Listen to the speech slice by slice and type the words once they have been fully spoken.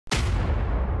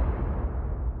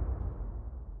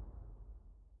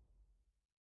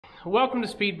Welcome to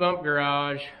Speed Bump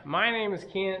Garage. My name is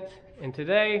Kent, and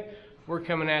today we're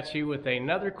coming at you with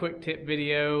another quick tip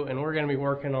video, and we're going to be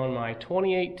working on my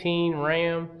 2018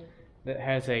 Ram that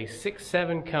has a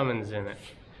 6.7 Cummins in it.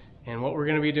 And what we're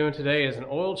going to be doing today is an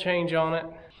oil change on it.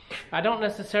 I don't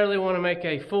necessarily want to make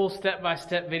a full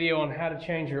step-by-step video on how to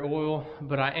change your oil,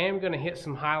 but I am going to hit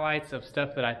some highlights of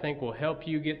stuff that I think will help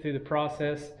you get through the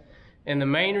process. And the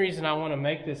main reason I want to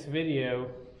make this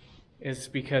video is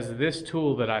because of this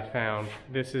tool that I found.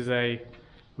 This is a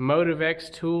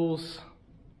Motivex Tools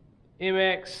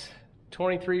MX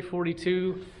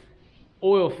 2342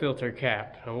 oil filter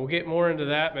cap. And we'll get more into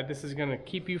that, but this is going to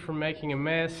keep you from making a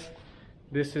mess.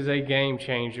 This is a game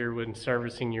changer when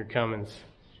servicing your Cummins.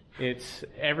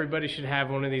 Everybody should have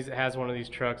one of these that has one of these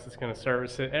trucks that's going to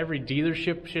service it. Every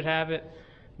dealership should have it.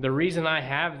 The reason I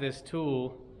have this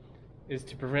tool is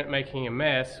to prevent making a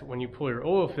mess when you pull your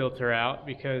oil filter out,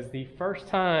 because the first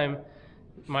time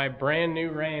my brand new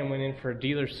Ram went in for a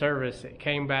dealer service, it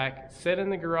came back, sat in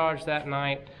the garage that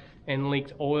night and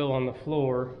leaked oil on the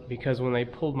floor, because when they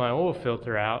pulled my oil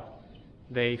filter out,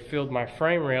 they filled my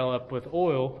frame rail up with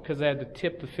oil because they had to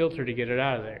tip the filter to get it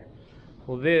out of there.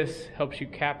 Well, this helps you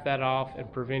cap that off and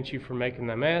prevent you from making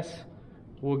the mess.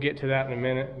 We'll get to that in a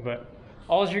minute, but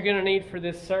all you're gonna need for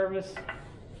this service,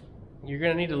 you're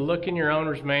going to need to look in your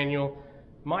owner's manual.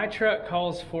 My truck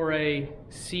calls for a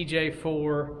CJ4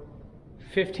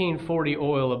 1540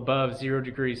 oil above 0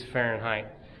 degrees Fahrenheit.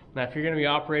 Now, if you're going to be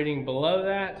operating below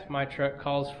that, my truck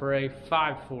calls for a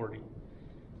 540.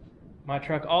 My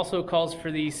truck also calls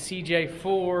for the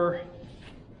CJ4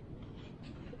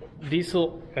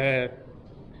 diesel, the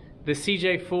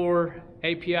CJ4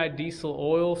 API diesel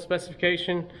oil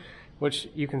specification, which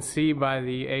you can see by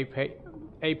the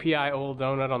API oil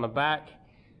donut on the back.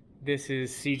 This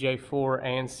is CJ4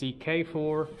 and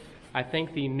CK4. I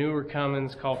think the newer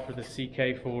Cummins call for the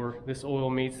CK4. This oil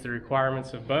meets the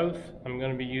requirements of both. I'm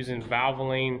going to be using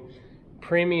Valvoline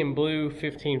Premium Blue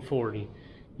 1540.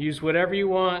 Use whatever you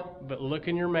want, but look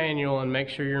in your manual and make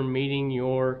sure you're meeting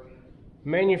your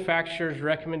manufacturer's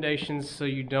recommendations so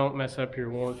you don't mess up your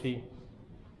warranty.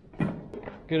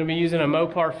 Going to be using a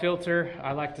Mopar filter.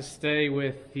 I like to stay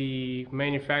with the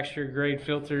manufacturer grade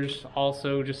filters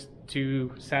also, just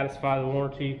to satisfy the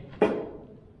warranty.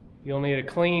 You'll need a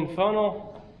clean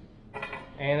funnel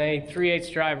and a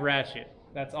 3/8 drive ratchet.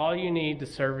 That's all you need to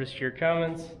service your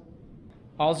Cummins.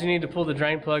 All you need to pull the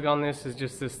drain plug on this is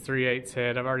just this 3/8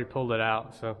 head. I've already pulled it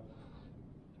out, so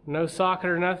no socket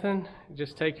or nothing.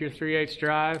 Just take your 3/8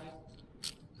 drive.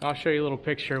 I'll show you a little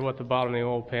picture of what the bottom of the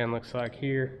oil pan looks like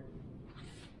here.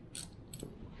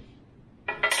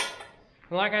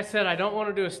 Like I said, I don't want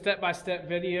to do a step-by-step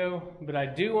video, but I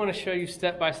do want to show you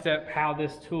step-by-step how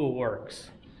this tool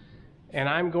works. And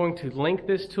I'm going to link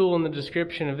this tool in the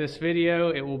description of this video.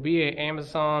 It will be an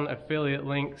Amazon affiliate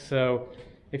link, so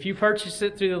if you purchase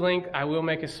it through the link, I will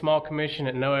make a small commission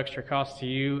at no extra cost to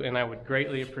you, and I would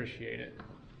greatly appreciate it.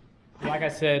 Like I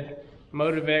said,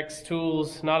 Motivex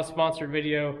Tools, not a sponsored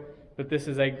video, but this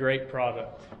is a great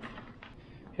product.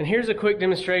 And here's a quick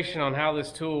demonstration on how this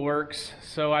tool works.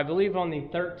 So I believe on the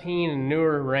 13 and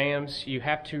newer Rams, you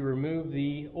have to remove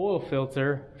the oil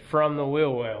filter from the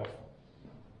wheel well.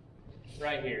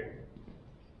 Right here.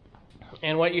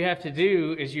 And what you have to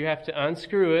do is you have to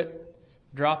unscrew it,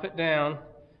 drop it down,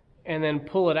 and then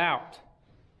pull it out.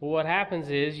 Well, what happens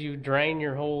is you drain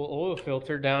your whole oil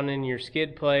filter down in your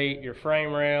skid plate, your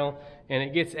frame rail, and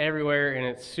it gets everywhere and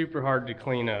it's super hard to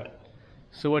clean up.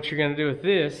 So what you're going to do with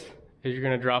this is you're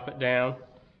going to drop it down,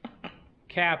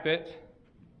 cap it,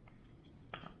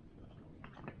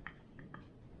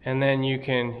 and then you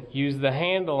can use the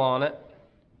handle on it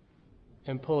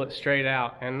and pull it straight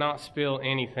out and not spill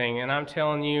anything. And I'm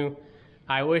telling you,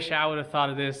 I wish I would have thought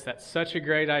of this. That's such a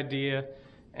great idea,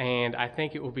 and I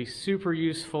think it will be super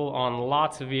useful on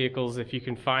lots of vehicles if you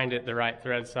can find it the right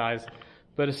thread size,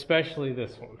 but especially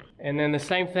this one. And then the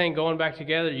same thing going back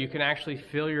together, you can actually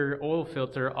fill your oil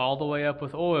filter all the way up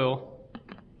with oil,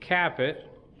 cap it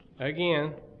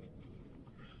again,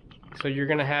 so you're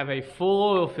going to have a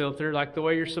full oil filter like the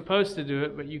way you're supposed to do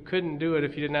it, but you couldn't do it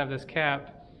if you didn't have this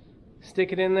cap.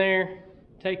 Stick it in there,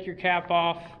 take your cap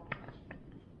off,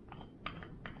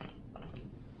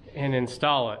 and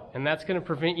install it. And that's going to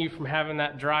prevent you from having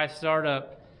that dry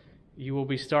startup. You will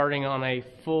be starting on a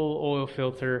full oil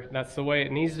filter. That's the way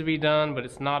it needs to be done, but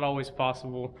it's not always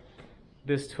possible.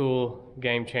 This tool,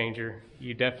 game changer.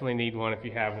 You definitely need one if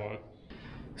you have one.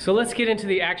 So let's get into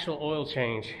the actual oil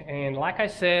change. And like I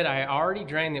said, I already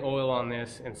drained the oil on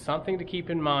this, and something to keep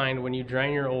in mind when you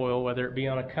drain your oil, whether it be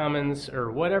on a Cummins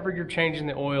or whatever you're changing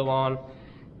the oil on,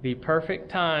 The perfect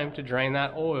time to drain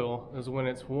that oil is when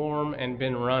it's warm and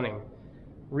been running.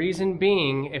 Reason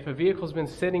being, if a vehicle's been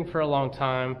sitting for a long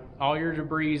time, all your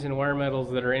debris and wear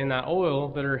metals that are in that oil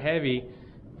that are heavy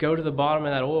go to the bottom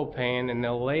of that oil pan and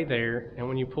they'll lay there, and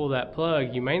when you pull that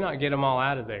plug, you may not get them all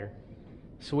out of there.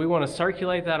 So we want to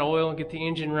circulate that oil, get the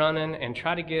engine running, and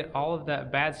try to get all of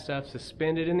that bad stuff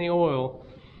suspended in the oil.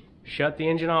 Shut the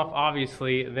engine off,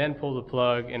 obviously, then pull the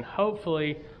plug, and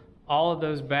hopefully all of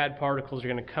those bad particles are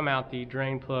going to come out the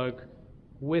drain plug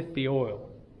with the oil.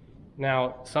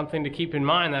 Now, something to keep in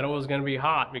mind, that oil is going to be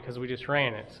hot because we just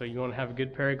ran it. So you want to have a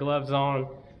good pair of gloves on.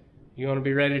 You want to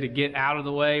be ready to get out of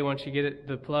the way once you get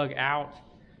the plug out.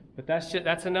 But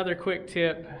that's another quick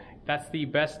tip. That's the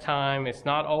best time. It's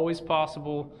not always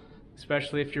possible,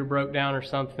 especially if you're broke down or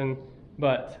something.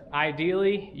 But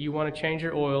ideally, you want to change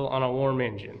your oil on a warm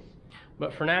engine.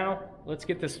 But for now, let's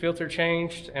get this filter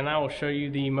changed, and I will show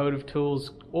you the Motive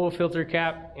Tools oil filter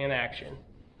cap in action.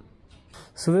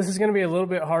 So this is going to be a little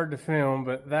bit hard to film,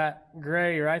 but that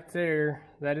gray right there,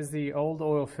 that is the old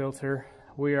oil filter.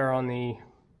 We are on the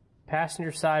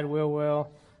passenger side wheel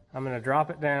well. I'm going to drop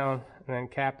it down and then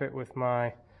cap it with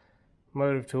my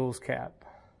Motive Tools cap.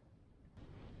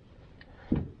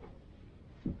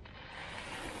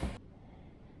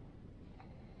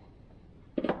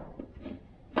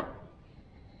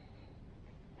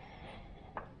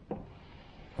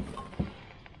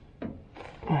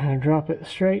 I'm going to drop it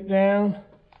straight down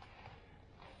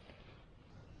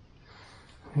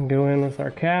and go in with our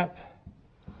cap.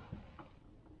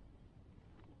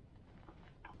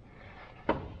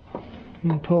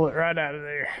 And pull it right out of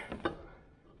there.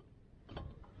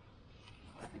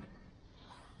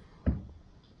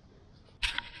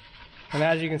 And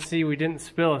as you can see, we didn't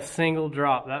spill a single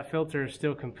drop. That filter is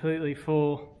still completely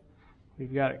full.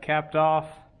 We've got it capped off.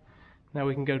 Now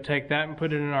we can go take that and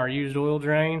put it in our used oil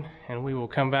drain, and we will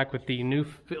come back with the new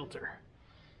filter.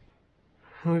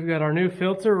 We've got our new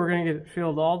filter. We're going to get it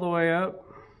filled all the way up.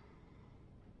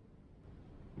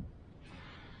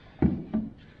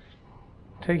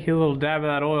 Take you a little dab of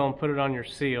that oil and put it on your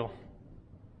seal.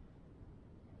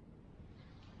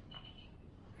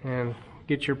 And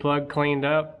get your plug cleaned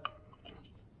up.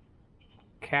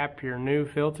 Cap your new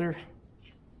filter.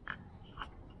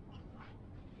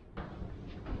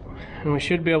 And we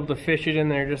should be able to fish it in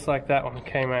there just like that one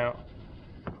came out.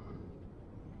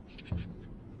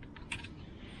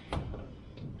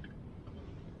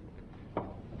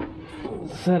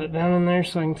 Set it down in there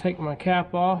so I can take my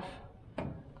cap off.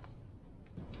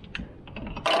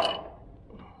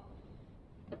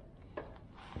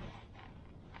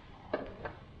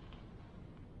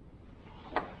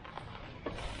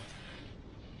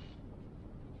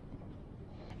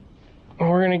 And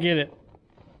we're going to get it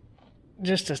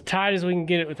just as tight as we can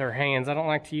get it with our hands. I don't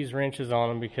like to use wrenches on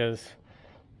them because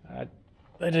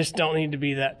they just don't need to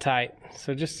be that tight.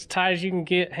 So just as tight as you can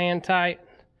get, hand tight.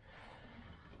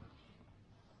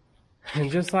 And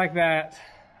just like that,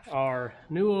 our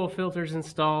new oil filter's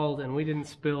installed and we didn't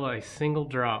spill a single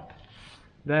drop.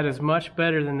 That is much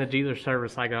better than the dealer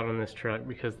service I got on this truck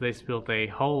because they spilled a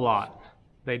whole lot.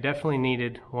 They definitely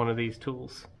needed one of these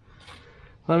tools.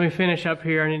 Let me finish up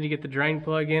here. I need to get the drain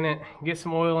plug in it, get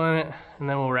some oil in it, and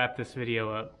then we'll wrap this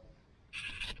video up.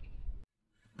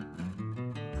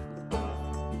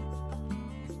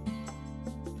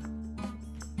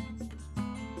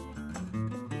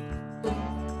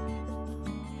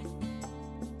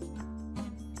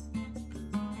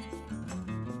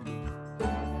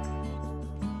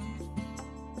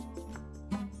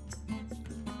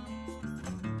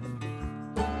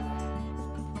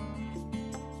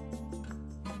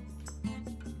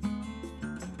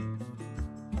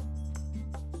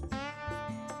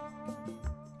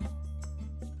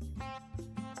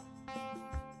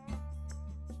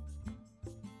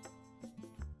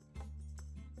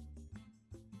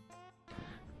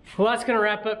 Well, that's going to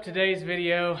wrap up today's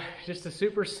video. Just a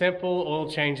super simple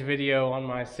oil change video on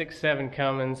my 6.7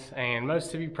 Cummins, and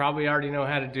most of you probably already know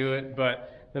how to do it,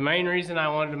 but the main reason I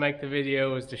wanted to make the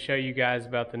video was to show you guys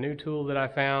about the new tool that I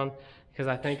found, because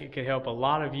I think it could help a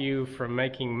lot of you from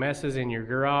making messes in your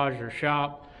garage or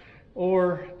shop,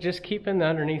 or just keeping the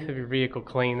underneath of your vehicle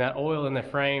clean. That oil in the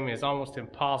frame is almost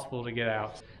impossible to get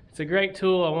out. It's a great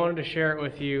tool. I wanted to share it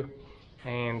with you.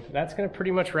 And that's going to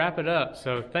pretty much wrap it up.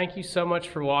 So thank you so much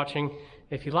for watching.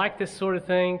 If you like this sort of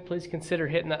thing, please consider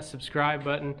hitting that subscribe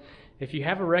button. If you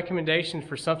have a recommendation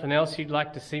for something else you'd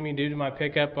like to see me do to my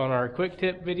pickup on our quick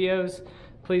tip videos,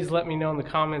 please let me know in the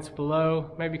comments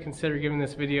below. Maybe consider giving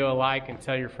this video a like and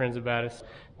tell your friends about us.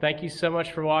 Thank you so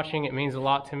much for watching. It means a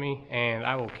lot to me, and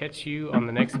I will catch you on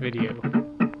the next video.